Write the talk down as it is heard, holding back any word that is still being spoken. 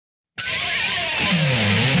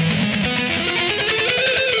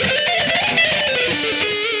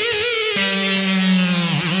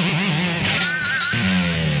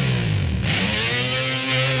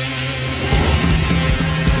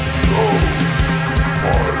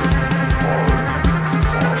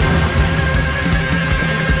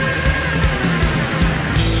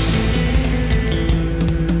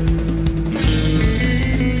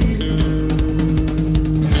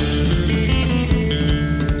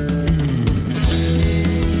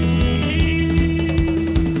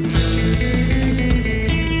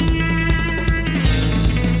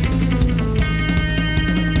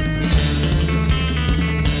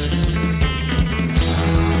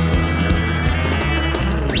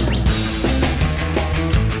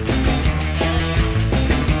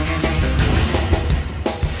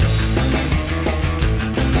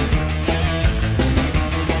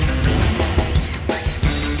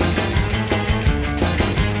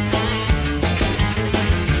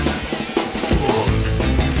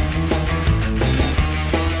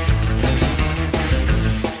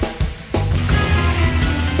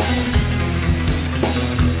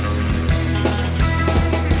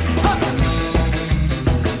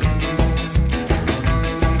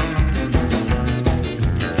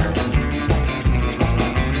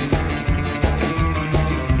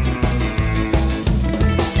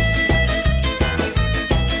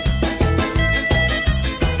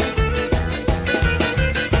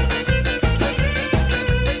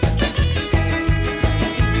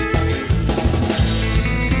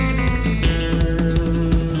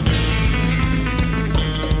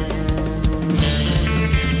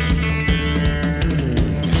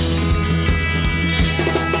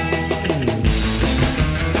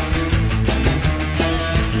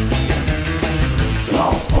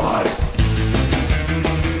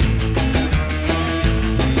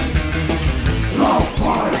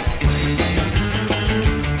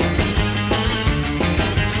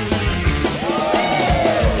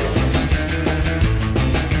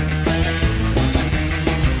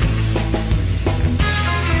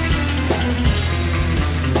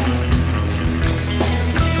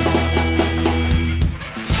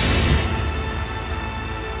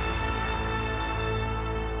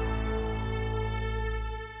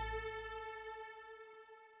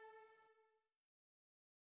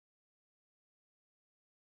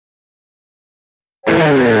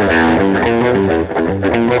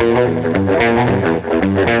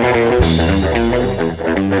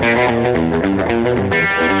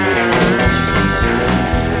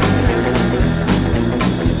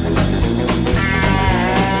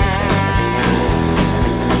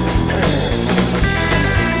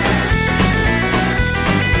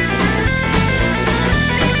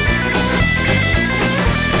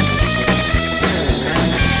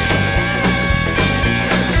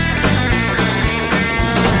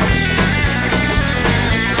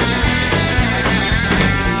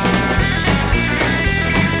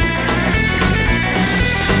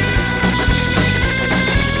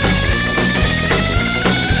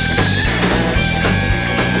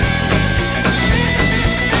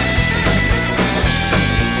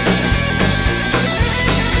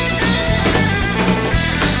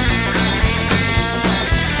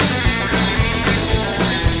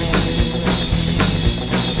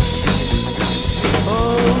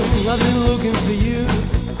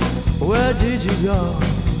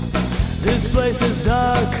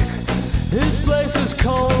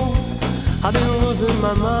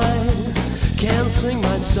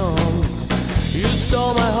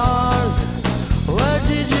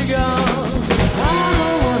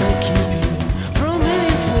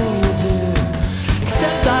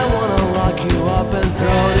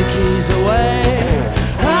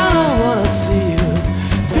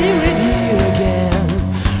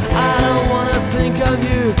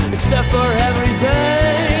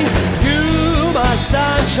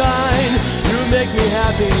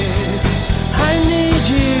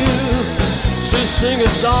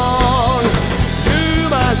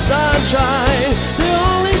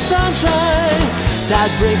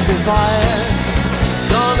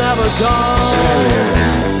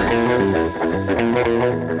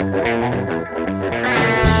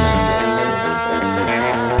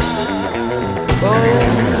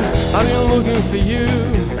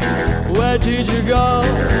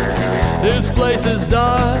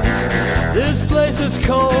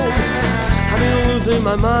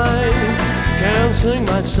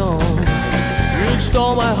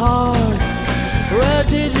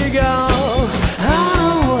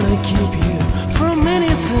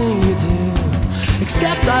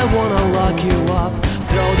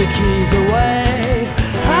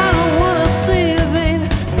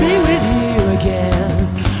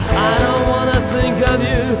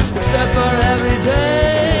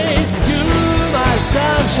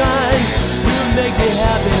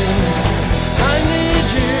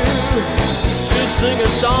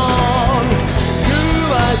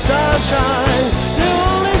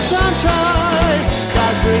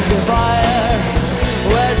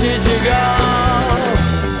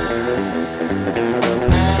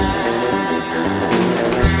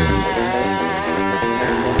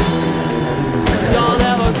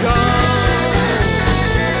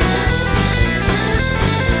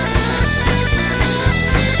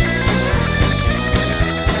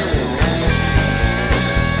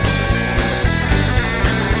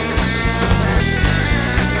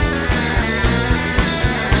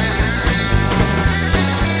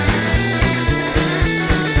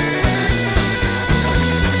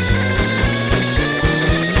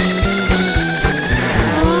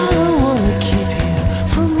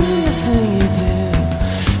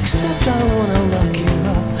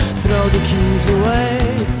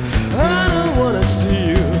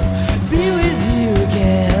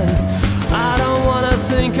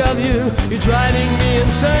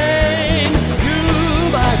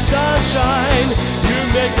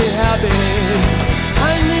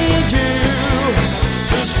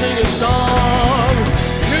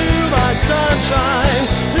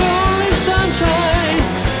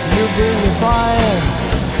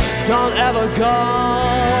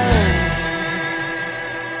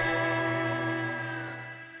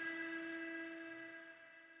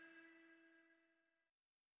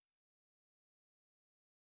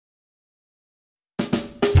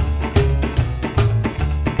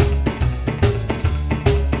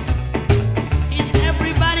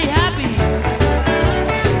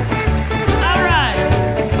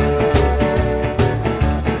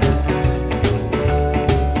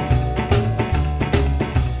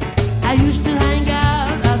I used to hang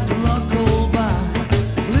out at the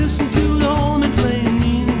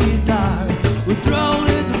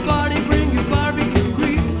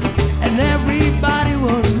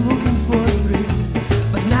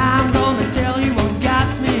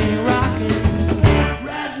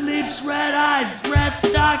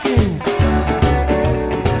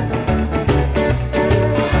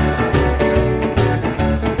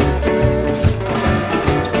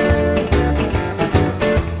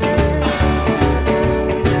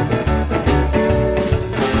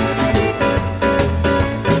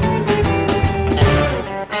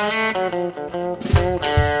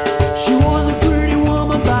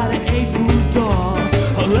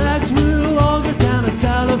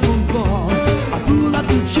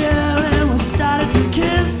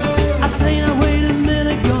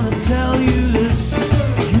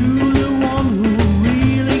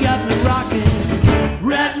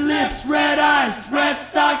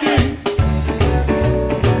stockings.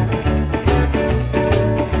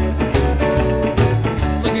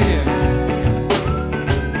 Look at here.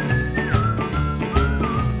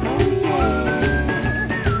 Oh yeah.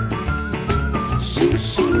 Shoo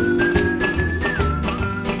shoo.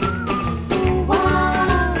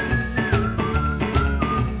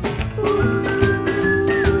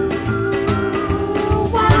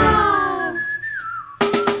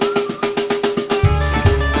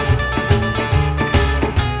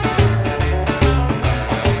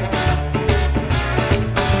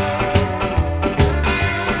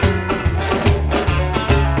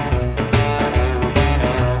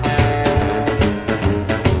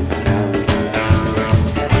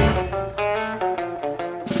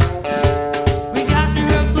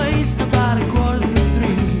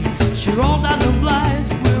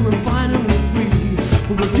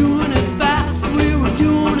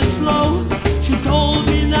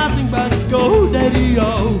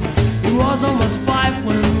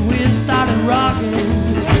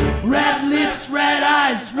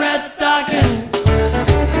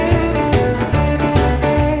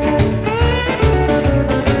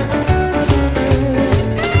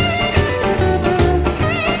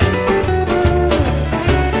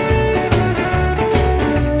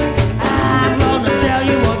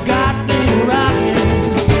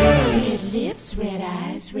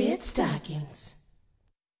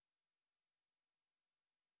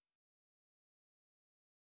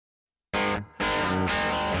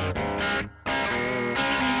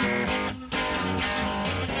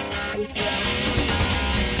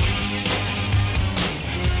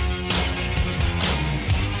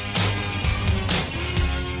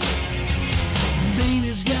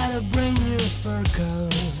 Baby's got a brand new fur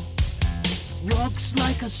coat, walks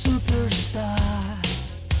like a superstar.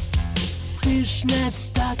 Fishnet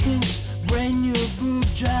stockings, brand new boob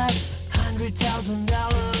job,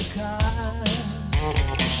 $100,000 car.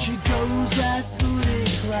 She goes out booty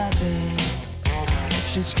clapping,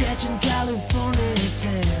 she's catching California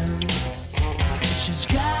tan. She's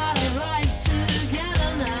got her life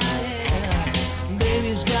together now, yeah.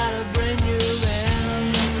 Baby's got a brand new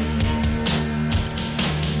man.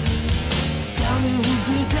 Tell me who's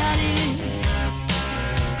your daddy?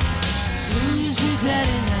 Who's your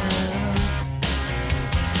daddy now?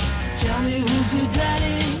 Tell me who's your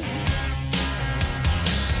daddy?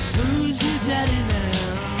 Who's your daddy now?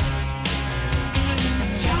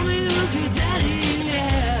 Tell me who's your daddy,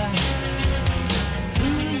 yeah.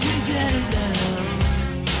 Who's your daddy now?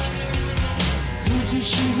 Who's your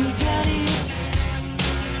sugar daddy?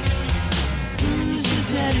 Who's your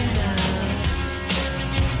daddy now?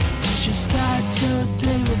 She starts her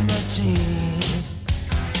day with my tea,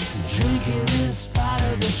 drinking in spite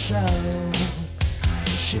of the show.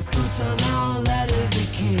 She puts on all that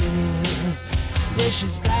bikini, then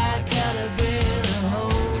she's back at her bed at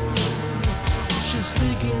home. She's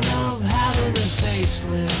thinking of having a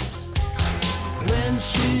facelift when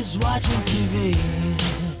she's watching TV.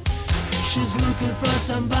 She's looking for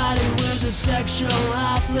somebody with a sexual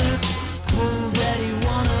uplift, cool that he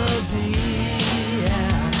wanna be,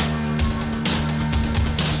 yeah.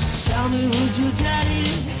 Tell me who's your daddy?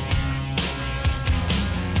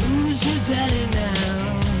 Who's your daddy now?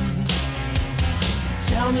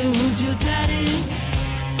 Tell me who's your daddy?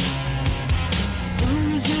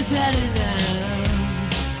 Who's your daddy now?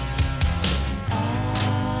 I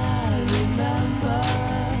remember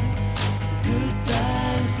good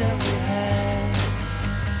times that we had.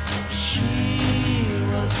 She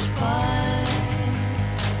was fine.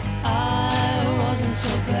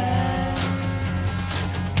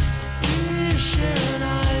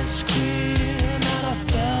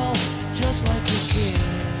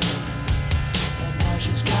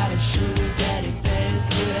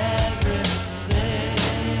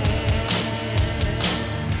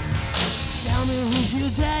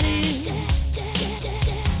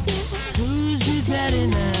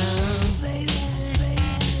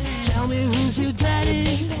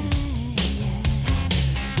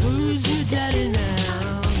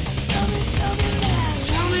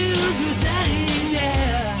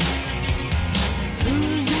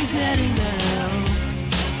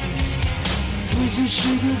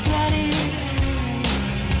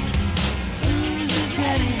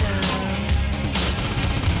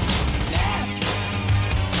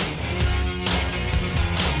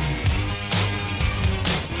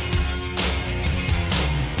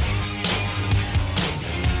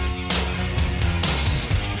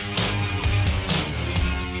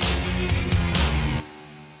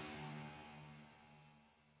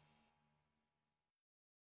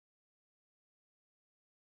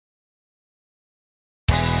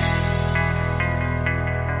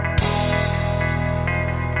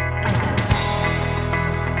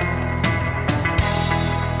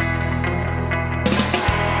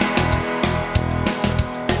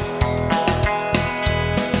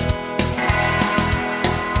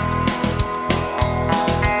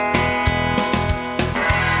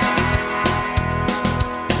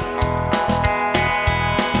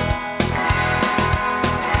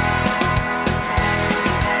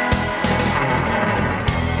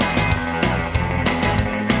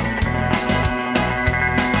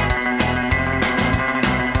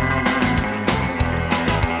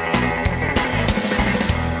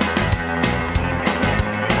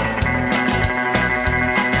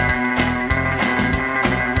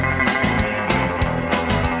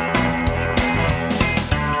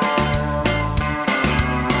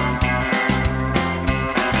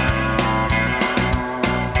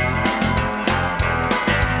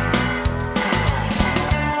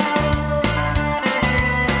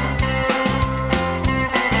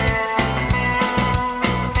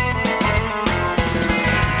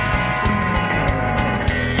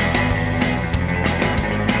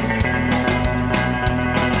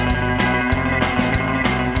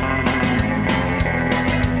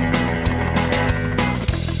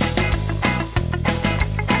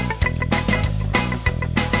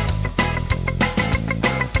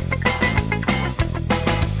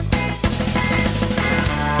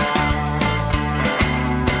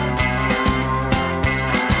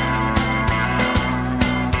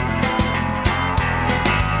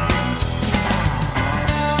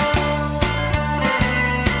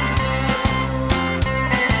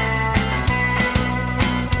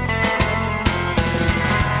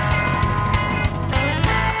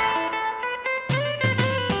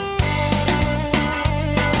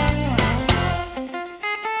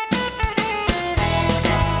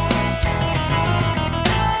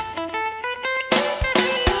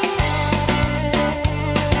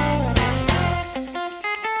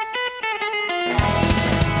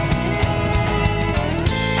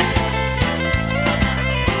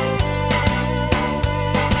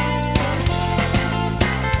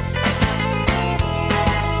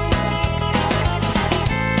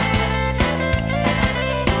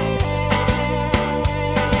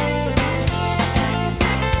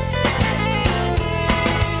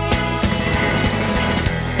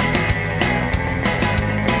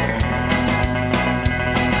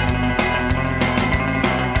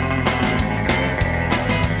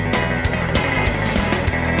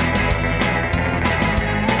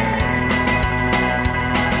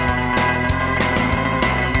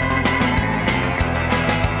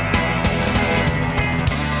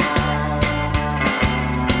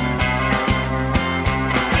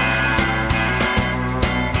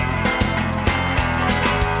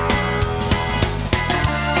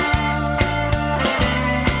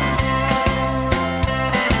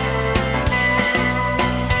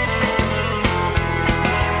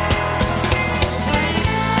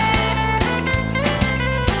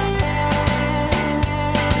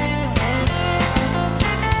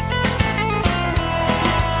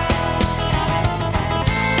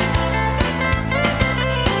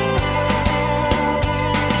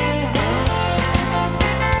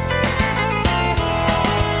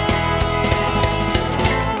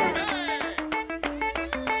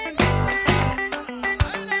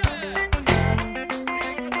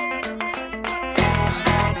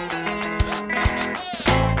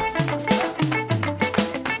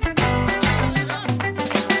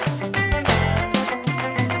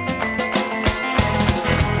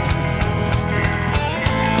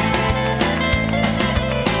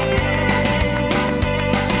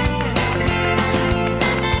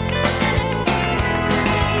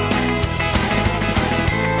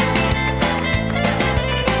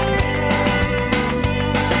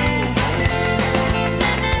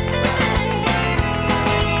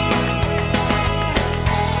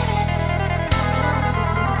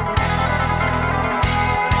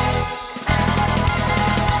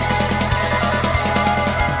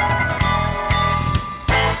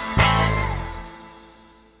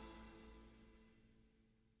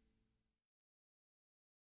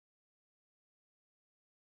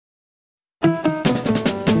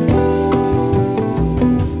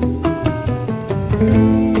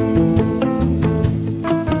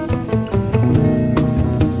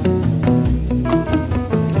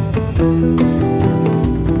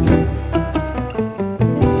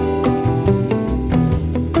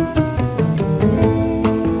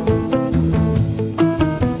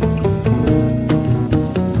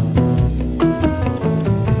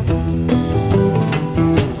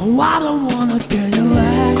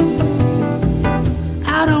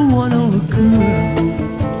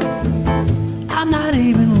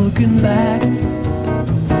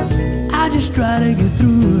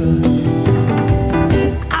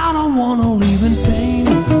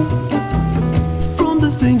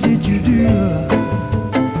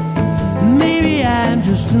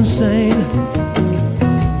 just insane,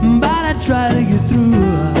 but I try to get through.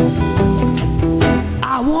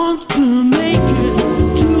 I want to make it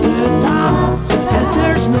to the top, and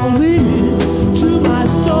there's no limit to my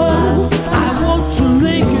soul. I want to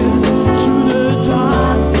make it to the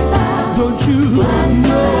top, don't you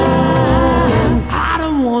know? I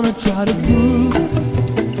don't want to try to prove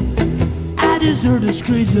I deserve this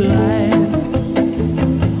crazy life.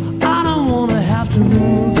 I don't want to have to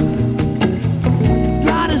move,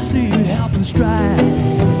 try to see you help and strive.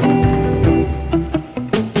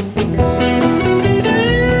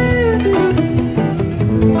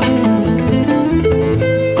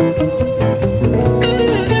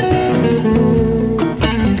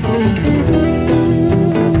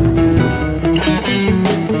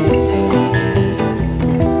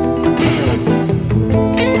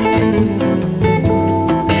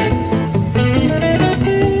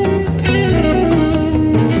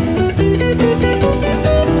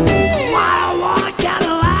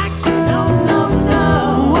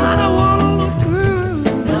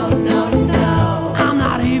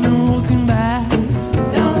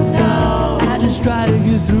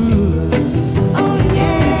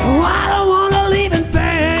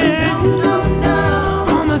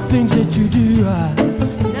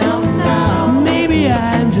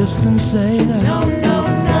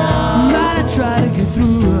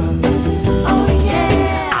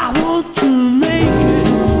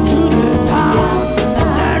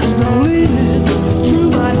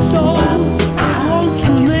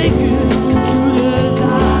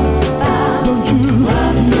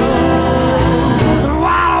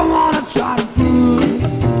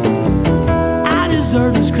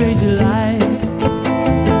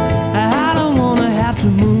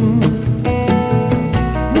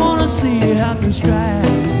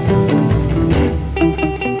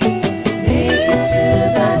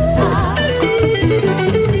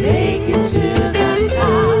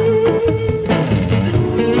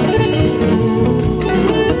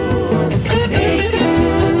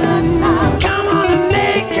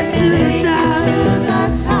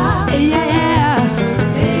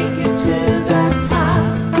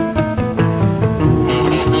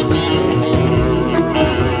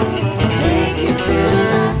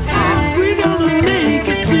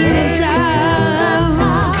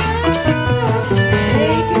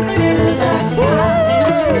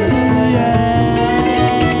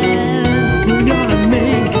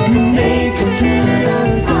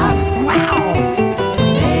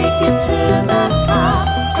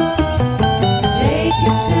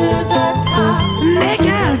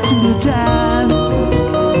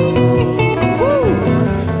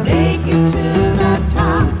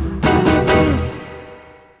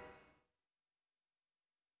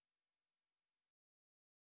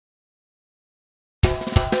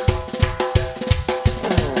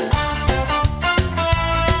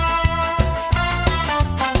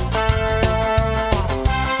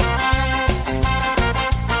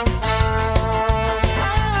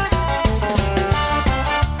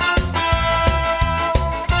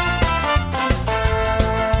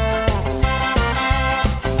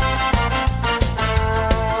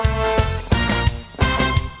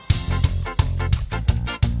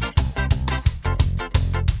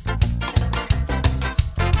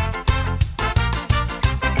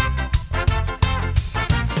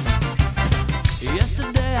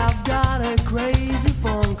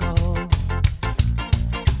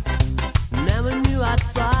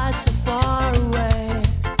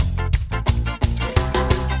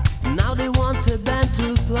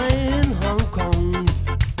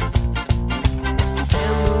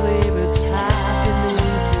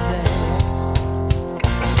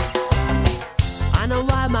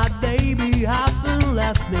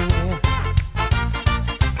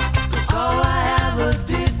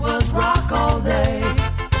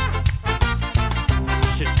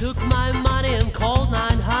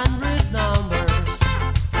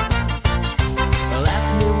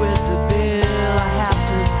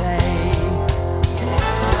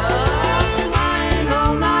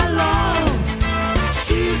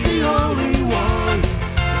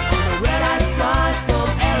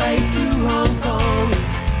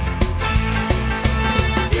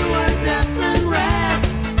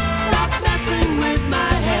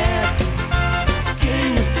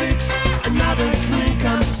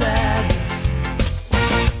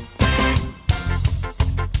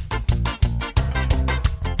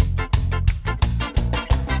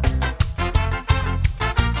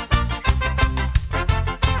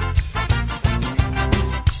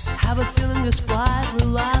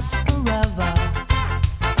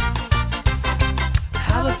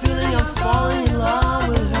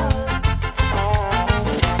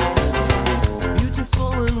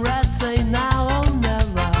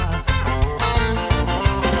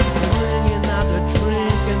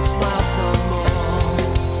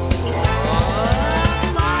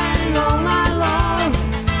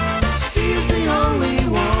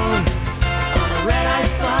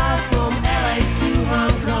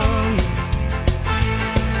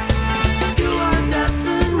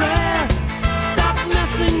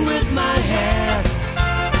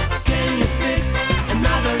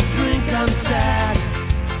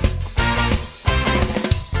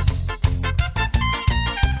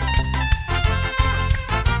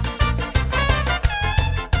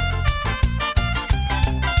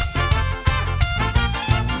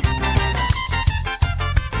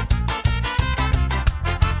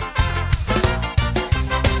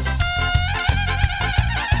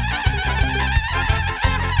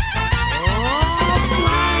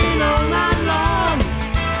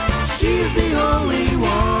 she's the only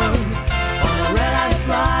one on a red-eye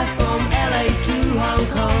flight from LA to Hong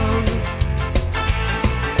Kong.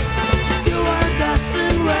 Stewardess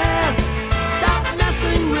in red, stop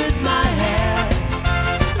messing with my head.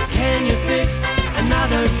 Can you fix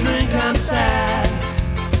another drink? I'm sad.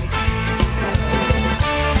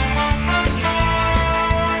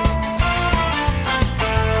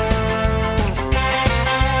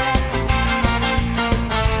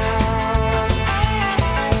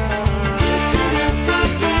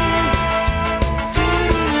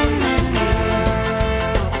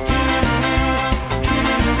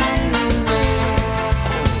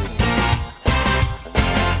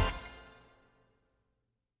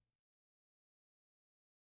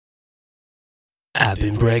 I've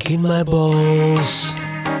been breaking my balls,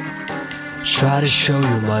 try to show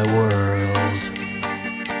you my world.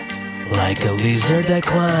 Like a lizard I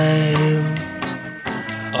climb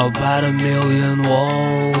about 1,000,000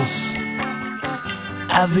 walls.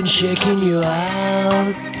 I've been shaking you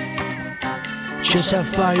out, just how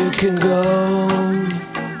far you can go.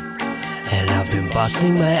 And I've been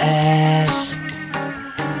busting my ass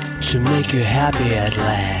to make you happy at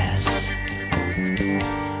last.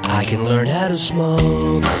 I can learn how to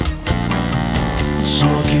smoke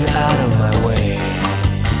you out of my way.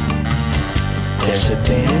 There's a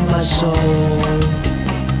pain in my soul,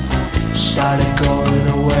 started going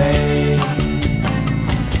away.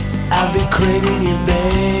 I've been craving you,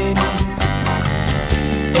 babe,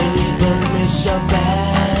 and you burn me so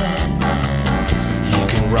bad. You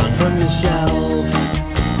can run from yourself,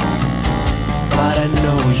 but I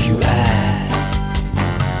know you act.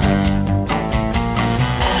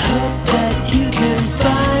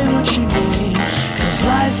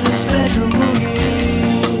 Life is bedroom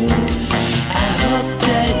boogie. I hope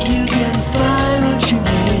that you can find what you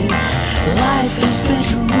need. Life is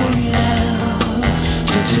bedroom boogie now.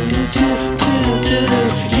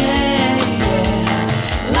 Yeah, yeah.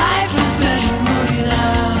 Life is bedroom boogie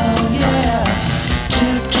now. Yeah.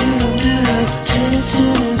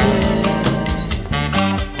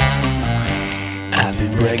 I've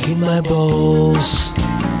been breaking my balls,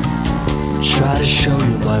 try to show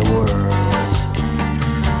you my world.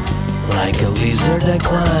 Like a lizard I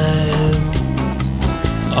climb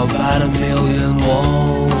about 1,000,000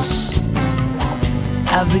 walls.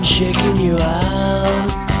 I've been shaking you out,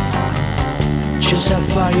 just how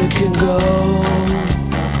far you can go.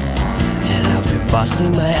 And I've been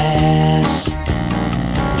busting my ass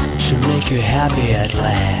to make you happy at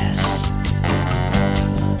last.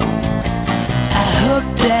 I hope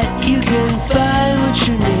that you can find what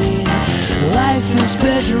you need. Life is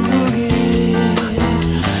bedroom boogie.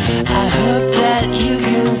 I hope that you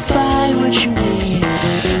can find what you need.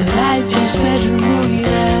 Life is bedroom boogie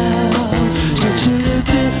now.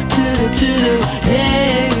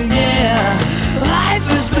 Yeah, yeah. Life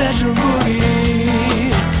is bedroom boogie.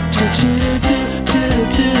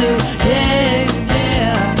 Yeah,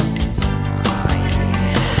 yeah.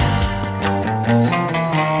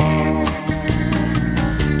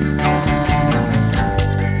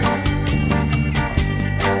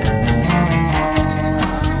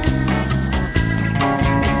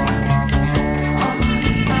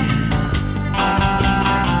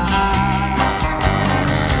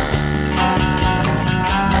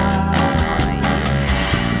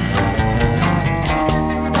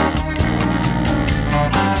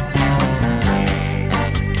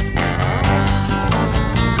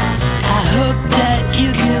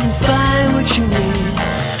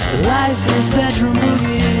 Life is bedroom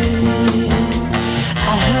boogie.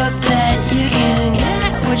 I hope that you can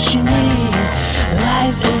get what you need.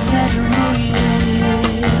 Life is bedroom boogie.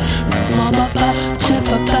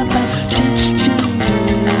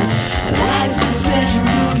 Life is bedroom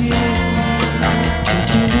boogie.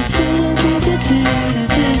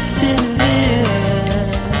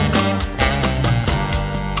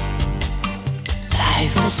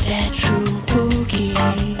 Life is bedroom boogie.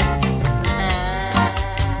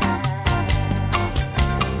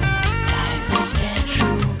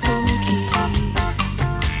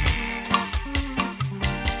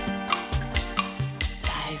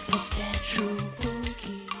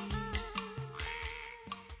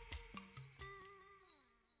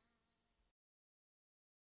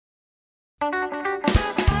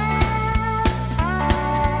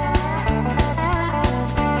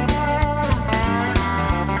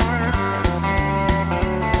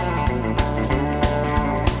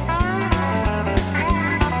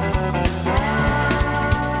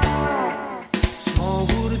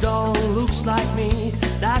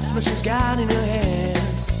 What she's got in her head.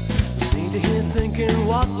 Seem to hear thinking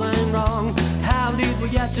what went wrong. How did we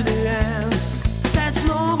get to the end? Said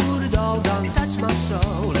small wooded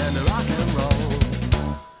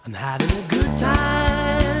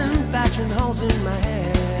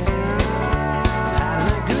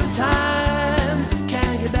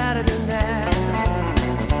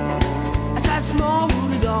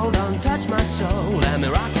my soul, let me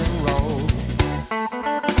rock and roll.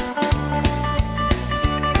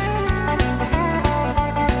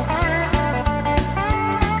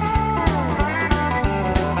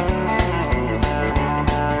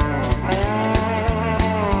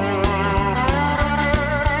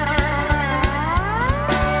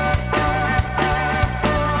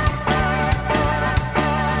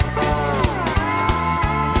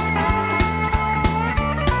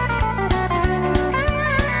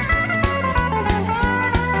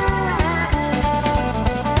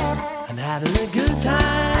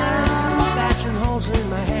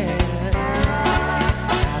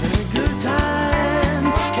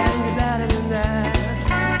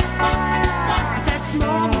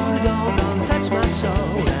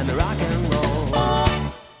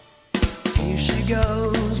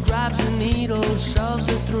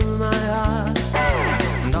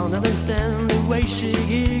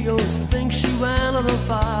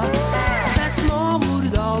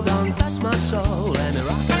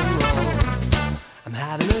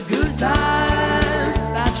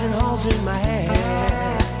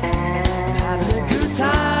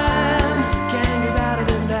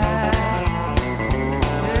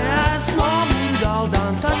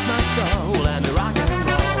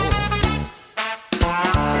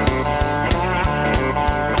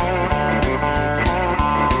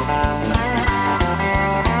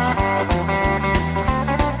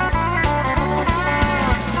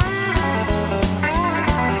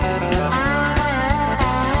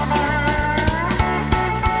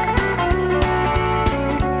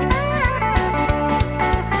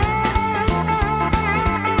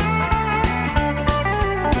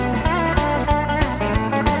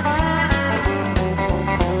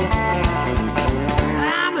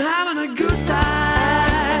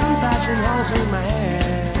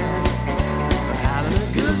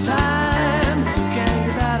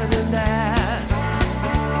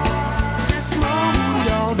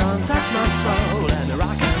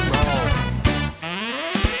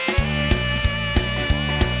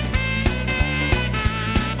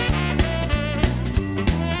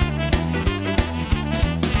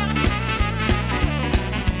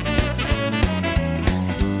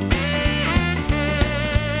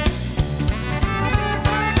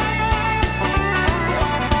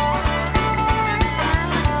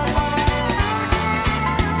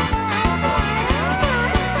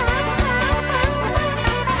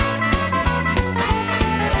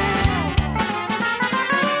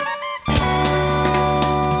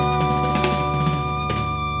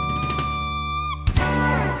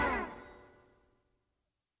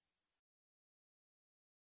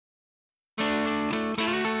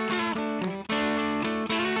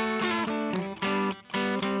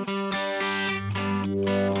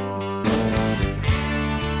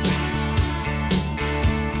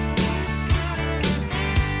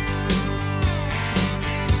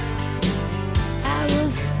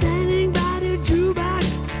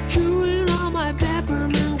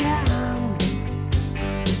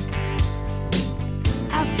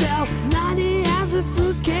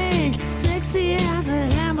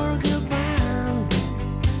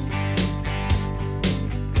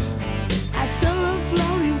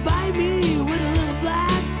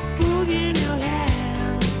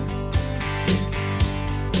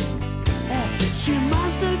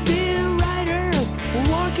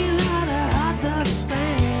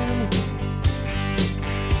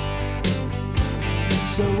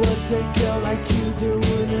 So what's a girl like you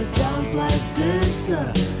doing a dump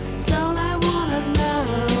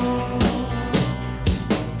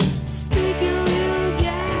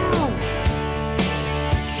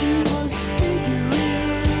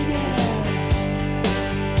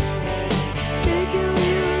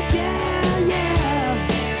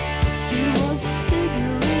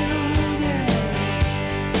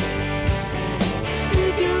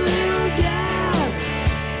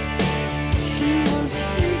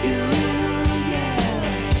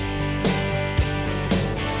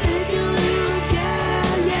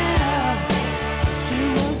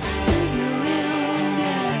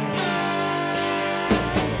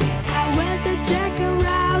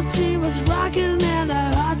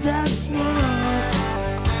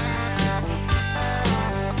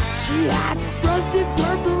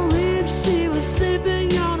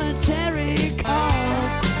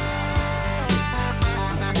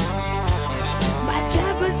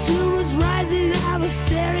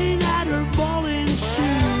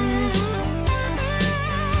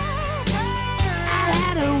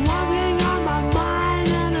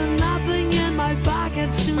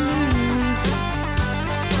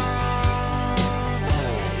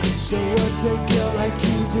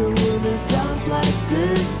like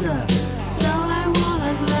this?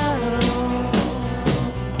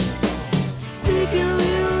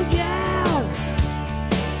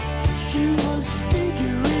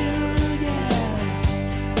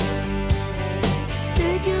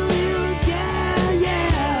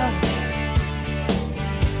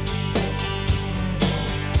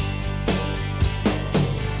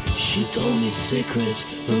 read secrets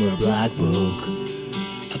from a black book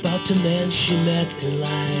about the man she met in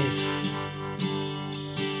life.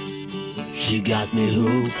 She got me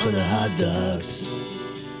hooked on the hot dogs.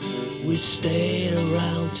 We stayed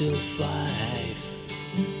around till 5.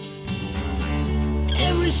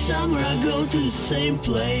 Every summer I go to the same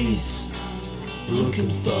place,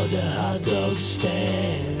 looking for the hot dog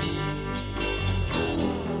stand.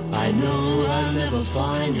 I know I'll never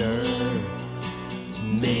find her.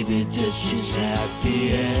 Maybe this is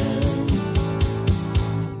happy end.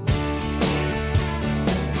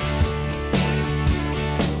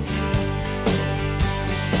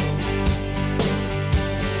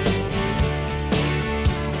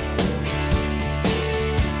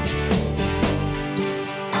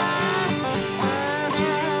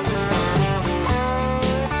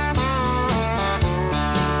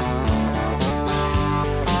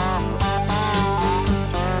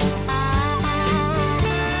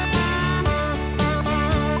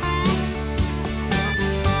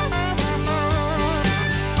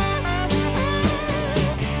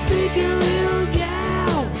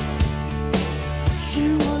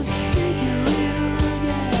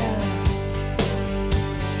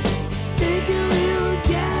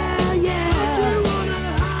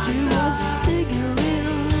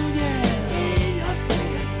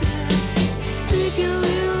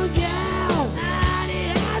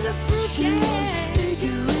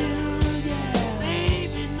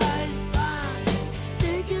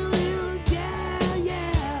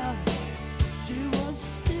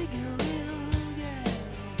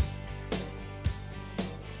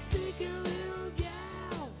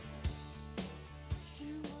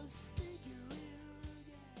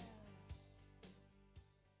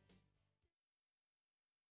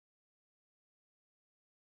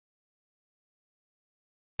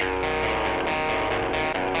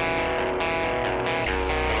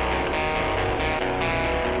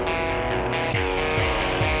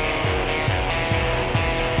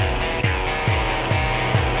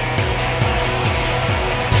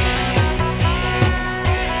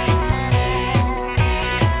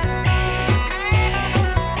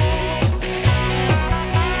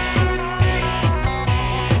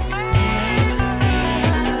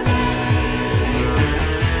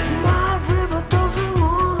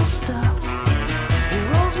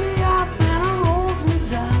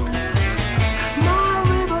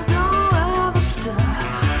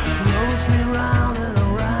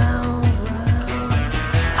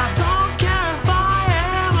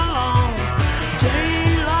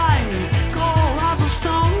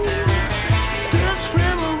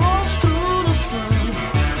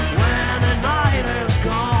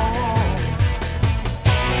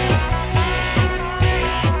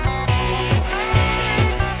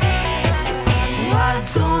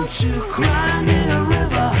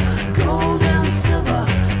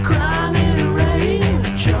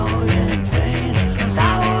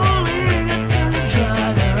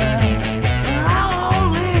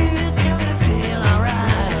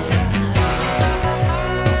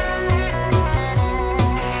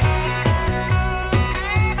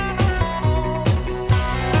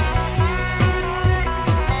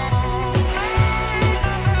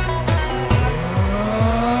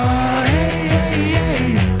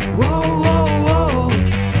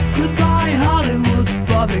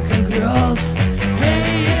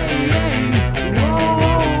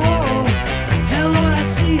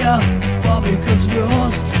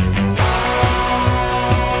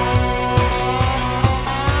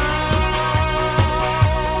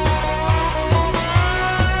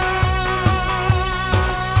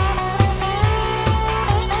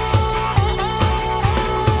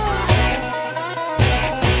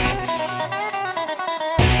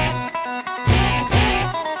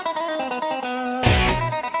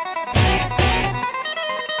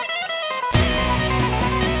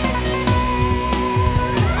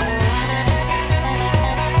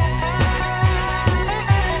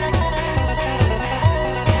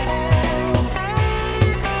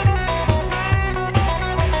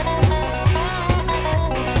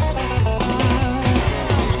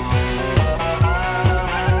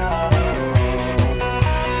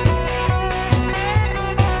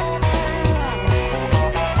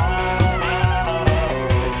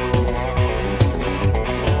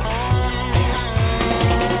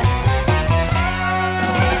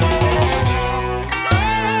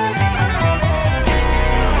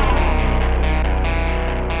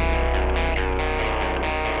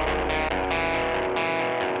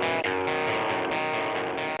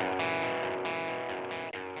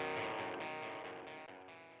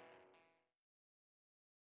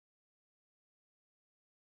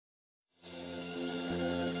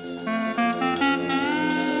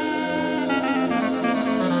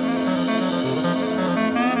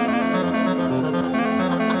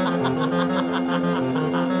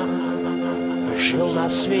 Жил на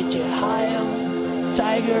свете хаем,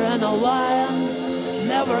 tiger and a lion,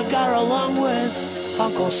 never got along with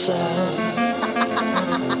Uncle Sam.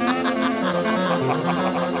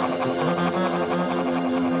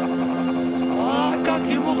 А как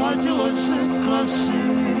ему хотелось жить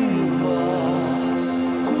красиво,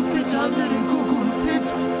 купить Америку,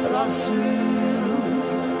 купить Россию.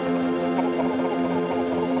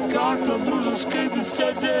 Как-то в дружеской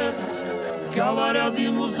беседе говорят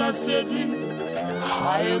ему соседи: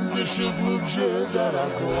 хаем дыши глубже,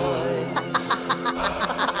 дорогой.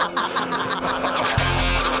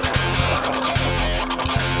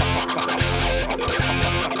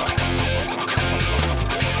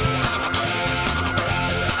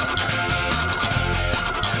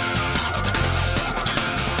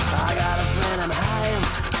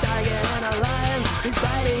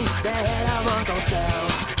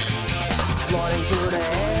 Floating through the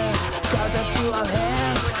air, carpet full of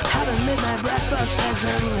hair, having midnight breakfast, eggs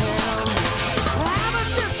and ham. Ever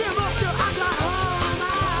since he moved to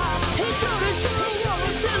Oklahoma, he turned into a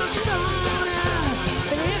walrus in a stone.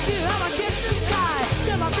 If you ever catch the sky,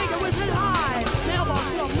 still my finger whistling high, elbows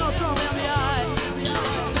from no throw in the eye.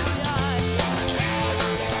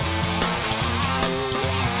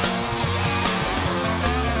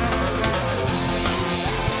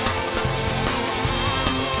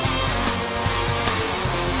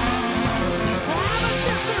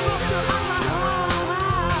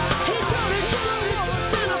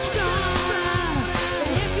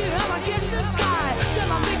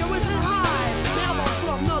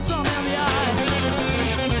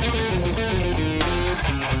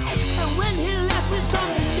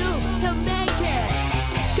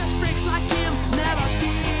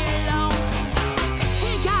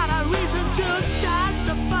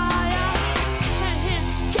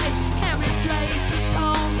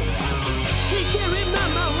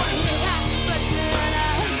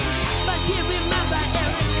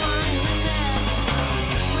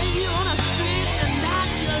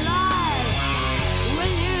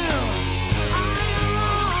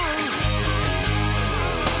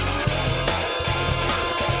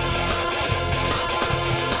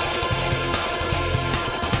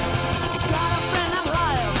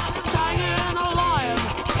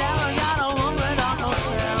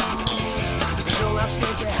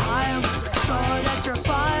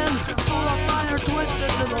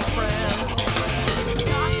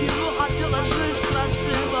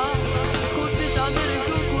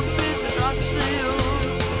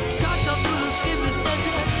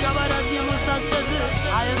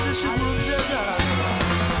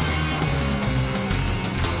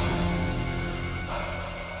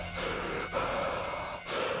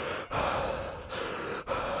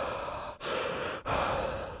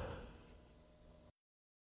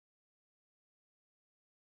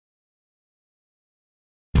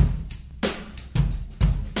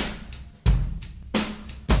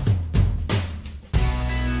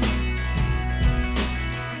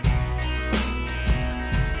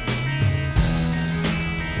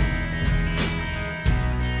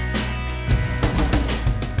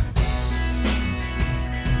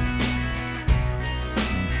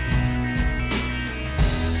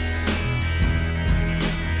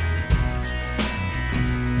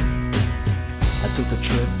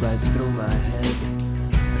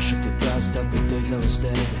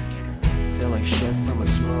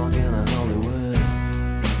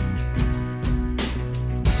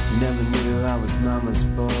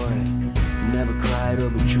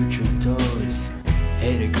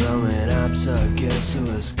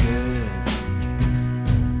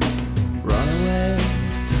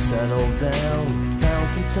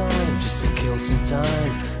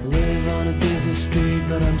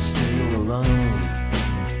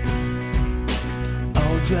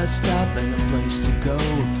 Dressed up and a place to go.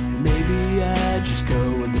 Maybe I just go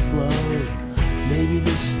with the flow. Maybe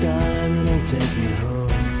this time it'll take me home.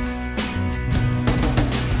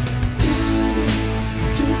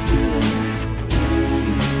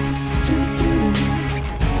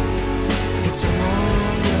 It's a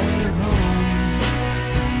long way home.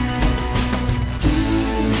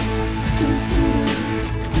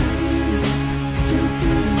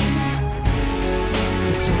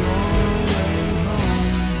 It's a long way home.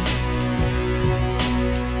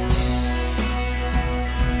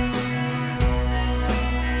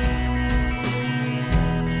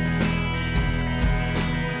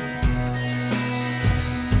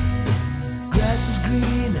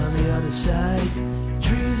 Side.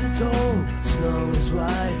 Trees are tall, snow is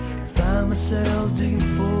white. Found myself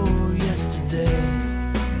digging for yesterday.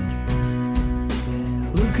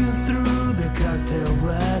 Looking through the cocktail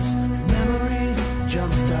glass, memories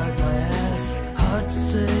jumpstart my ass.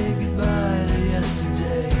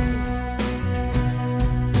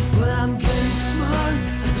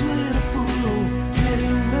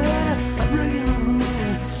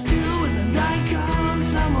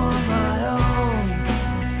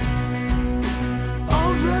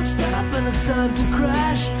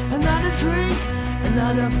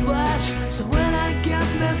 mind a flash. So when I get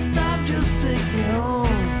messed up, just take me home.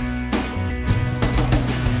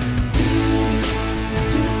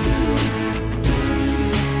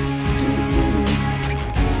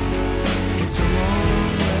 It's a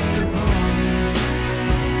long way home.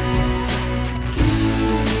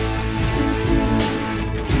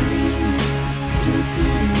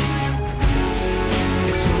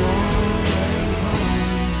 It's a long way home.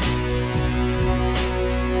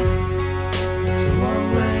 It's a long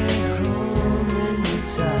way home when you're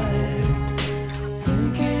tired,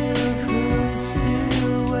 thinking of who's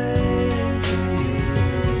still waiting for you.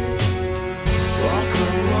 Walk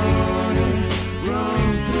on water, run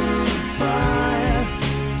through the fire,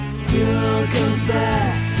 till it all comes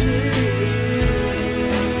back to you.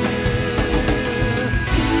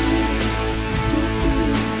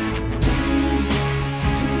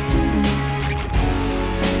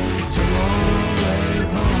 It's a long way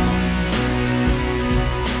home.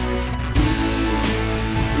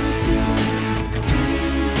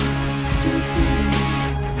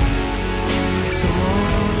 It's a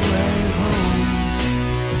long way home.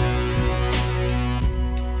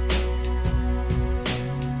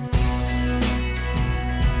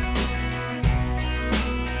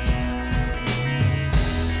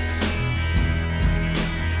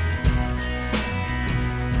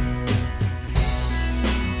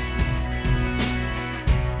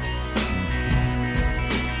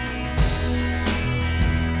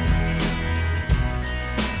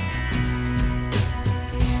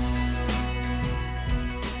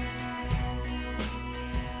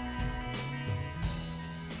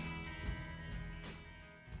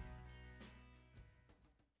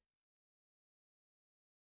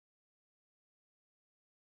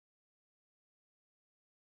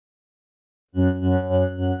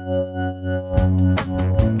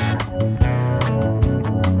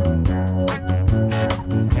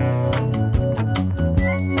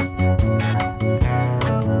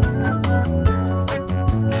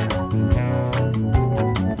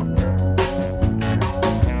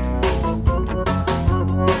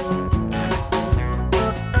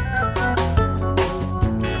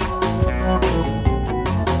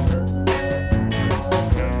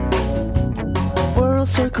 World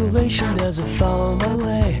circulation doesn't follow my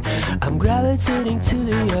way. I'm gravitating to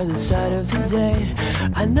the other side of today.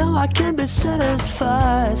 I know I can be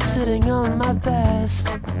satisfied sitting on my past,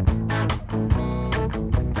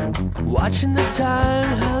 watching the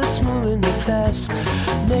time, how it's moving fast,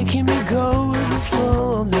 making me go with the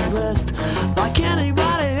flow of the rest. Like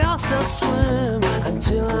anybody else, I'll swim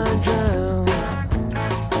until I drown.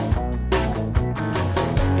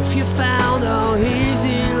 If you found how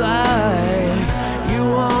easy life, you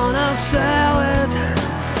wanna sell it,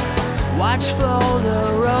 watch for the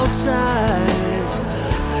road signs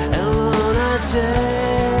and lunatics.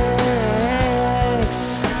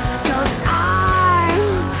 'Cause I'm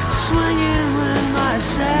swinging with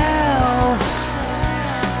myself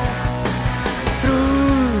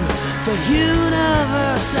through the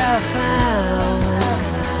universe I found.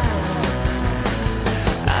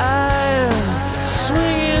 I'm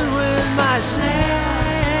swinging with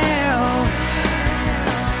myself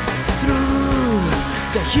through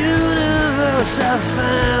the universe I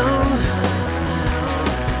found.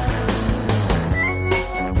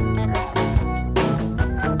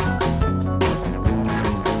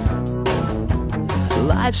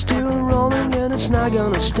 Life's still rolling and it's not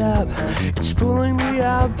gonna stop. It's pulling me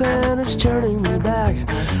up and it's turning me back.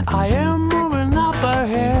 I am moving up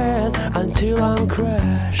ahead until I'm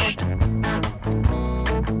crashed.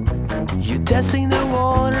 You're testing the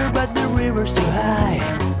water but the river's too high.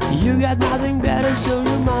 You got nothing better so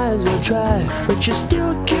you might as well try. But you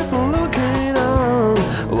still keep looking on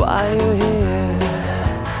while you're here.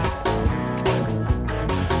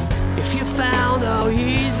 If you found how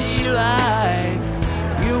easy life,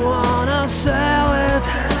 you wanna sell it,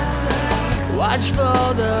 watch for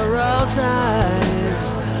the road signs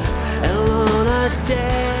and lunatics.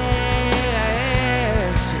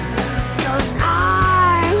 'Cause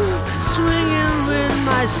I'm swinging with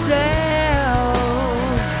myself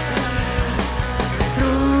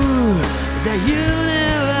through the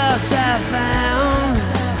universe I found.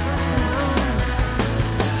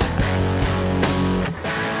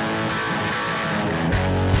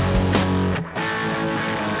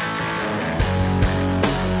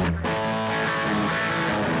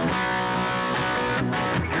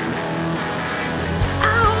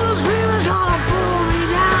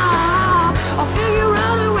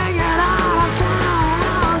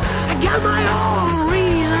 My own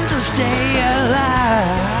reason to stay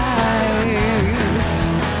alive.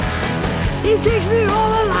 It takes me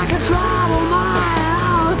over like a troubled mind.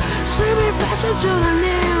 swim to the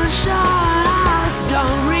nearest shore. I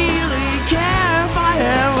don't really care if I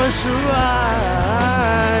ever survive,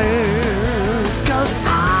 'cause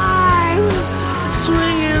I'm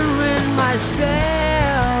swinging with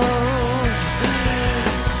myself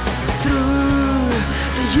through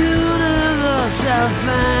the universe I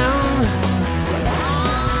found.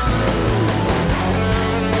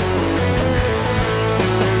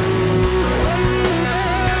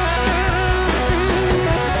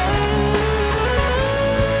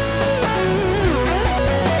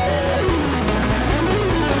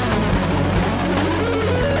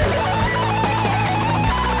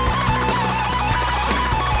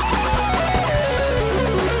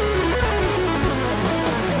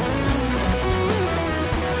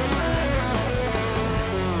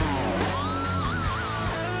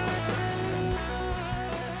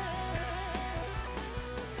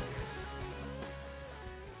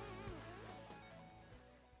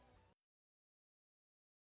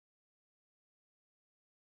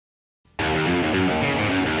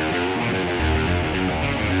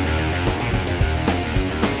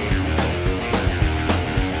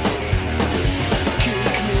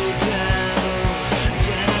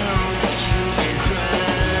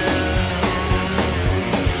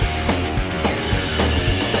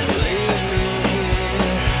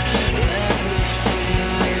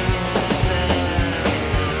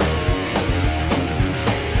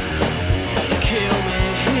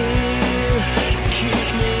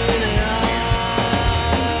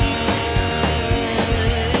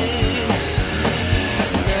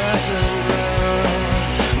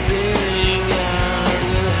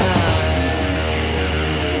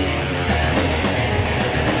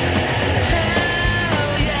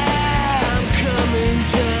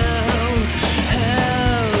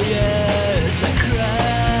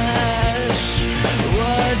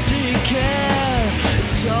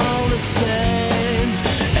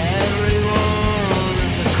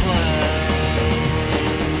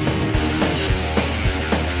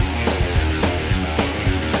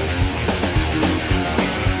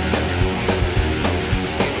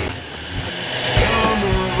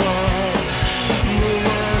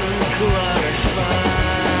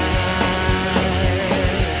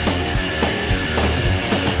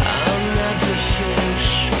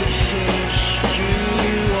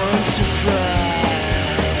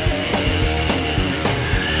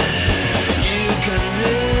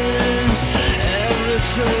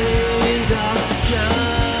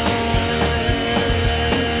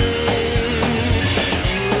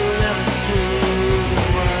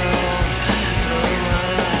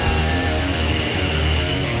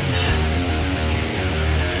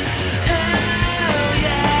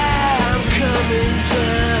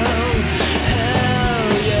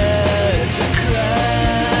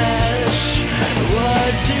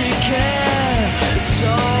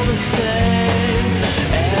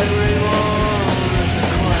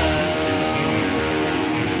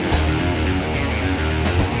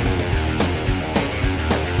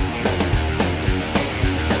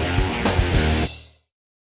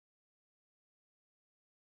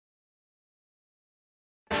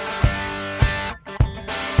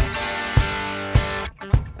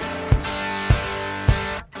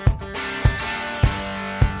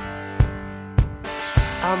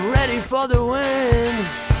 I'm ready for the wind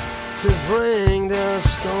to bring the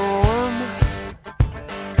storm.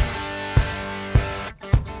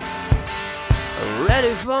 I'm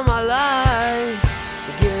ready for my life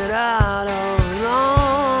to get out of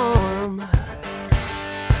norm.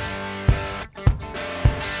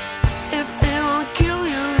 If it won't kill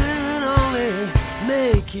you, then it'll only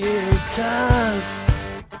make you tough.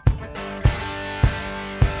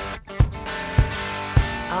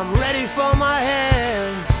 I'm ready for my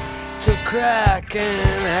head to crack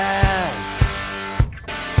in half.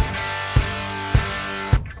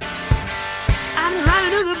 I'm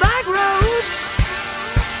driving to the back roads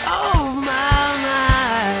of my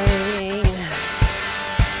mind.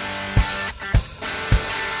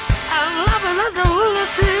 I'm laughing at the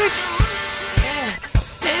lunatics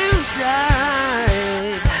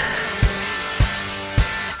inside.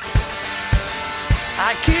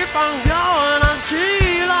 I keep on going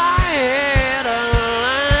until I hit a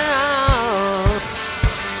lamp.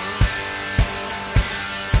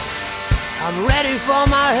 I'm ready for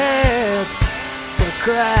my head to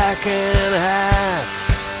crack in half.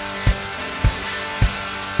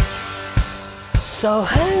 So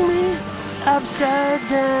hang me upside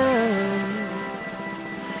down,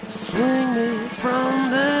 swing me from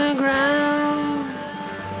the ground.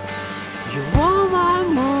 You want my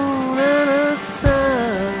moon and a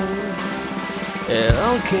sun, it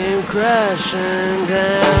all came crashing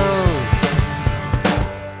down.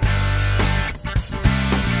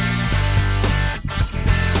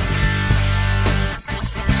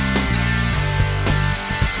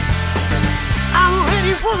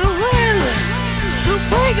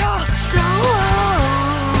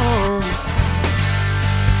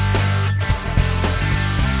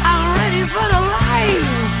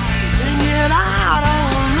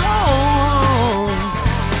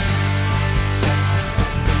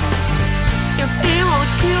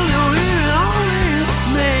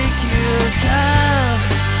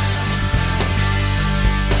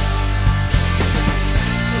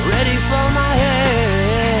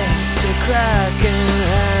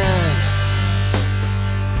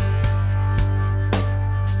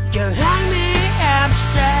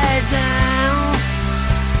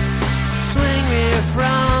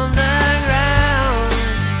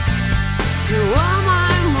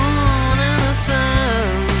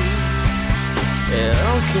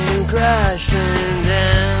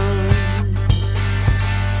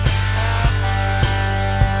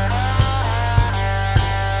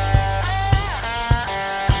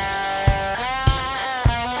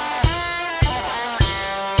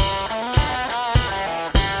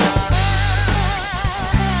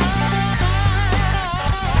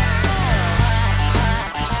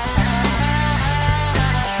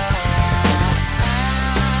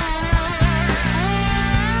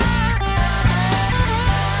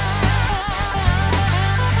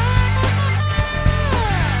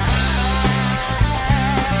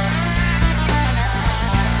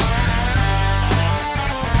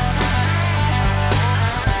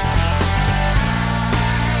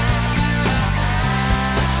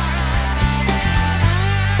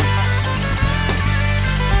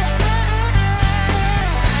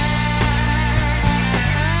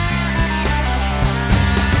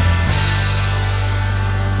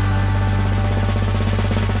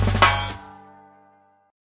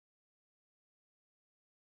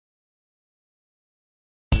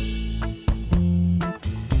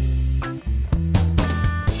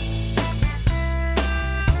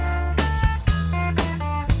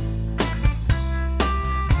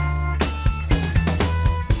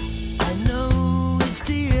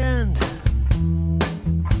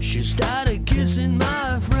 She started kissing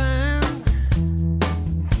my friend.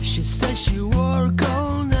 She said she worked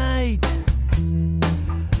all night,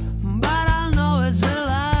 but I know it's a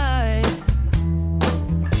lie.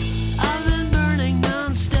 I've been burning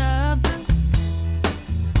non-stop,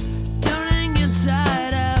 turning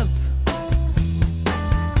inside up.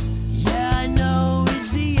 Yeah, I know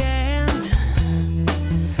it's the end.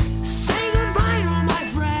 Say goodbye to my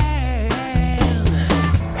friend.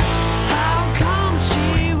 How come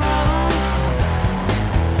she wants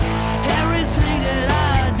everything that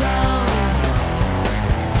I've done?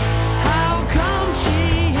 How come she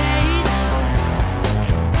hates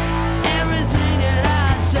everything that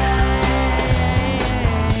I say?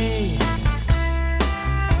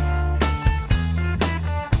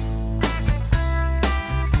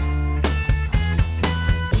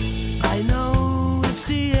 I know it's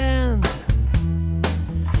the end.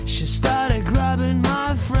 She started grabbing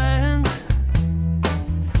my friend.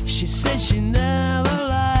 She said she never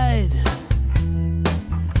lied.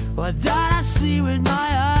 What did I see with my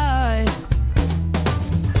eye?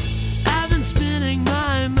 I've been spinning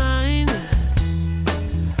my mind,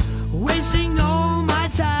 wasting all my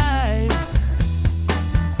time.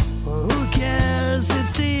 Who cares?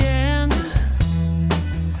 It's the end.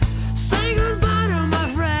 Say goodbye to my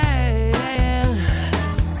friend.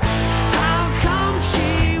 How come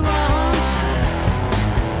she wants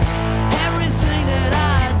everything that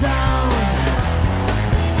I don't?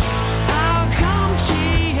 How come she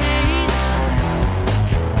hates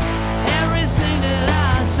everything that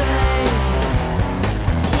I say?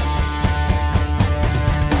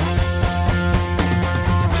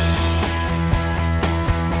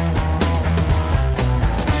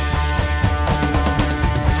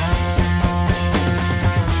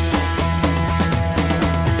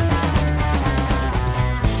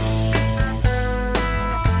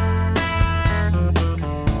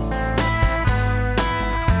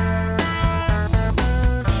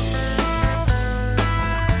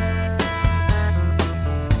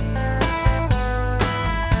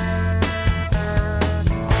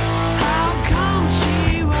 How come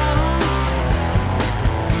she wants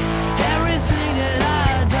everything that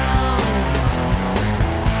I don't?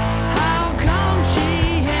 How come she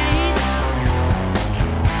hates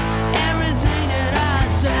everything that I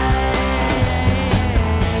say?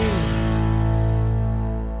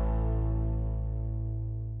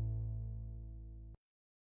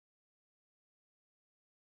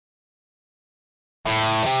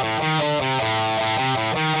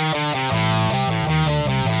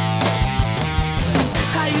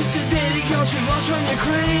 I used to date a girl, she was from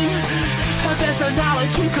Ukraine. Her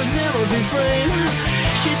personality could never be framed.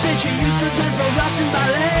 She said she used to dance for Russian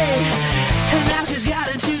ballet, and now she's got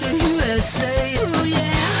into the USA. Oh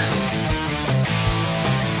yeah.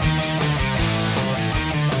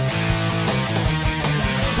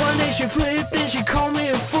 One day she flipped and she called me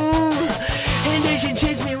a fool, and then she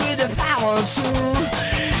chased me with the power tool.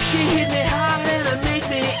 She hit me hard and it made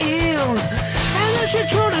me ill, and then she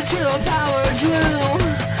turned into a power drill.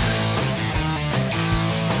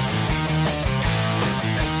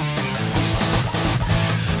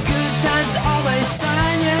 Good times always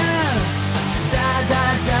find ya. Da da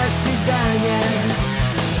da, свидания.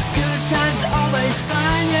 Good times always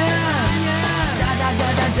find ya. Da da da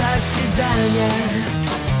da da, свидания.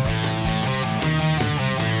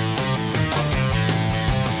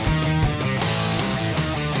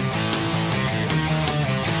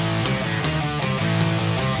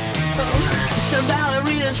 Some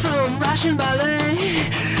ballerinas from Russian ballet,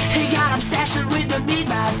 he got obsession with the meat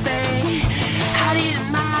buffet. I didn't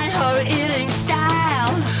mind her eating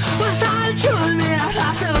style, was starting to admit I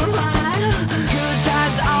after a while. Good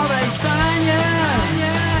times always find ya.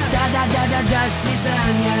 Da da da da da,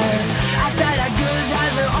 свидания. I said that good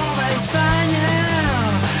times will always find ya.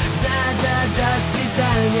 Da da da,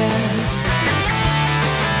 свидания.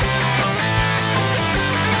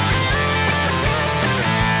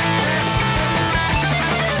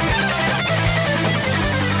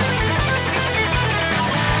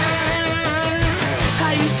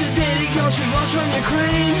 She was from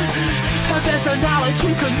Ukraine. Her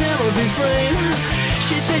personality could never be framed.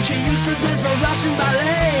 She said she used to dance for Russian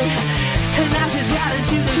ballet, and now she's got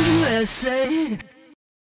into the USA.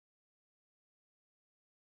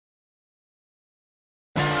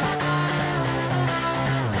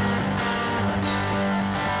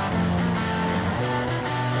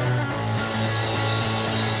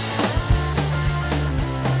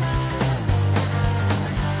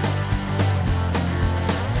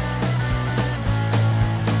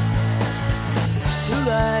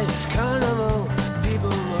 Life's carnival, people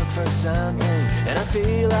look for something, and I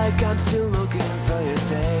feel like I'm still looking for your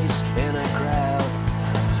face.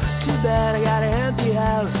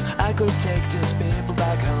 I could take these people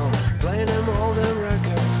back home, play them all the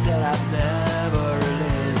records that I've never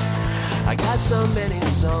released. I got so many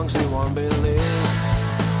songs you won't believe,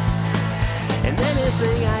 and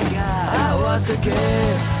anything I got I was to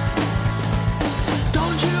give.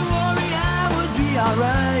 Don't you worry, I would be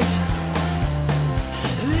alright,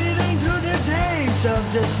 living through the days of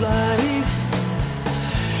this life.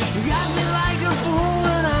 You got me like a fool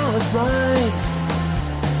when I was blind.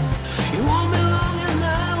 You won't be long and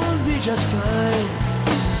I will be just fine.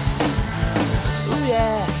 Ooh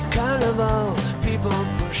yeah, carnival, people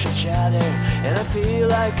push each other, and I feel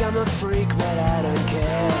like I'm a freak, but I don't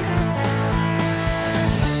care.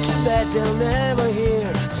 Too bad they'll never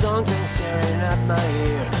hear songs I'm staring at my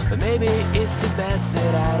ear, but maybe it's the best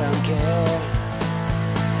that I don't care.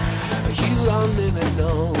 You don't even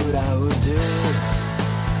know what I would do,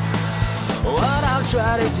 what I'll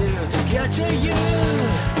try to do to get to you.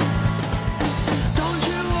 Don't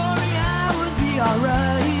you worry, I would be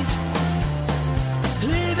alright,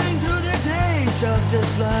 living through the days of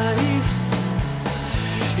this life.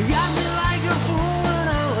 You got me like a fool when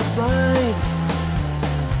I was blind.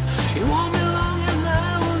 You won't be long and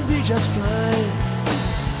I will be just fine.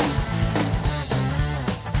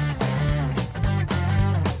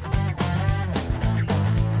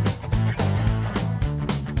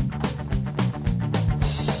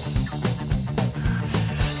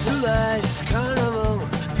 Life's carnival,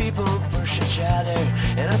 people push each other,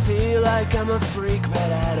 and I feel like I'm a freak,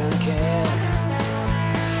 but I don't care.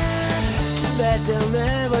 Too bad they'll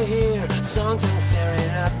never hear songs I'm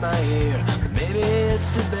staring at my ear, but maybe it's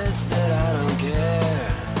the best that I don't care.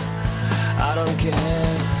 I don't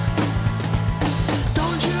care.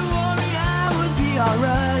 Don't you worry, I would be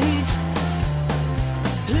alright,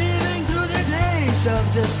 living through the days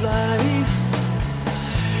of this life.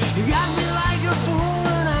 You got me like a fool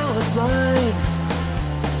when I was blind.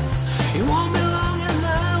 You won't be long and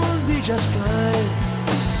I will be just fine.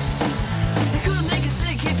 It could make you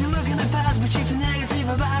sick if you look in the past, but you feel negative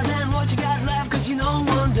about it and what you got left, cause you know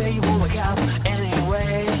one day you won't wake up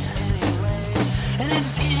anyway. And if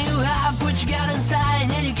it's eating you up, what you got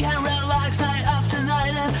inside, and you can't relax night after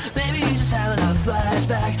night, and maybe you just have enough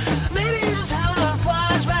flashback